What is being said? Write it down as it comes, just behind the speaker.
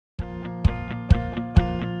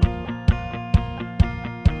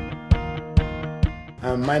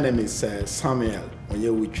My name is Samuel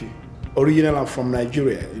Onyewuchi. Originally, I'm from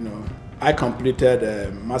Nigeria. I completed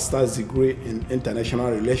a master's degree in international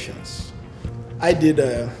relations. I did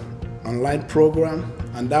an online program,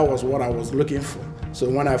 and that was what I was looking for. So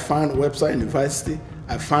when I found Webster University,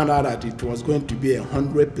 I found out that it was going to be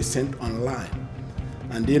 100% online.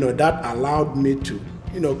 And that allowed me to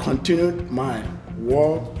continue my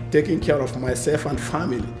work, taking care of myself and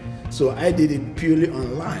family. So I did it purely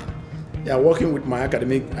online. Yeah, working with my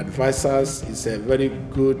academic advisors is a very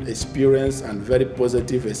good experience and very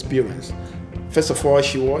positive experience. First of all,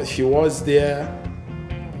 she was there,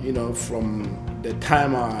 from the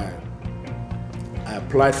time I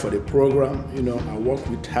applied for the program. I worked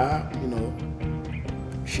with her.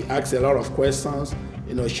 She asked a lot of questions.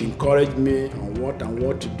 She encouraged me on what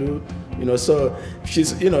to do. So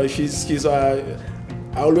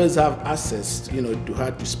I always have access, to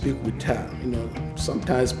her, to speak with her.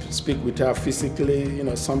 Sometimes speak with her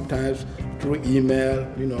physically, sometimes through email,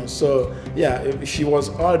 So yeah, she was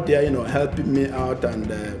all there, helping me out and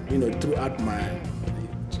throughout my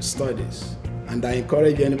studies. And I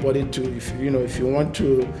encourage anybody to, if you want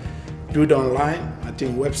to do it online, I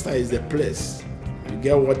think Webster is the place. You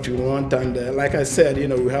get what you want, and like I said,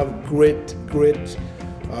 we have great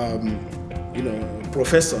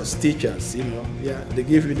professors, teachers, yeah, they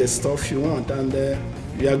give you the stuff you want, and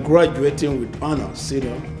you are graduating with honors.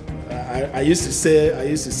 I used to say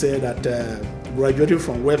that graduating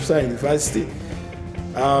from Webster University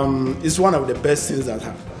is one of the best things that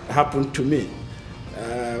happened to me.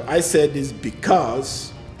 I said this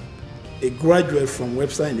because a graduate from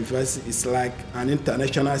Webster University is like an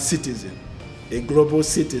international citizen, a global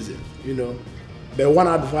citizen, But one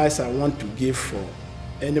advice I want to give for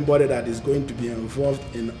anybody that is going to be involved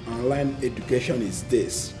in online education is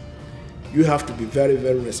this: you have to be very,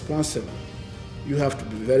 very responsible. You have to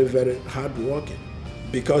be very, very hardworking,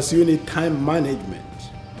 because you need time management,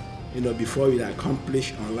 before you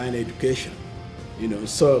accomplish online education.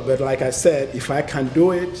 But like I said, if I can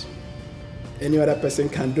do it, any other person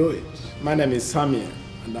can do it. My name is Samuel,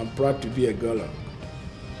 and I'm proud to be a Gola.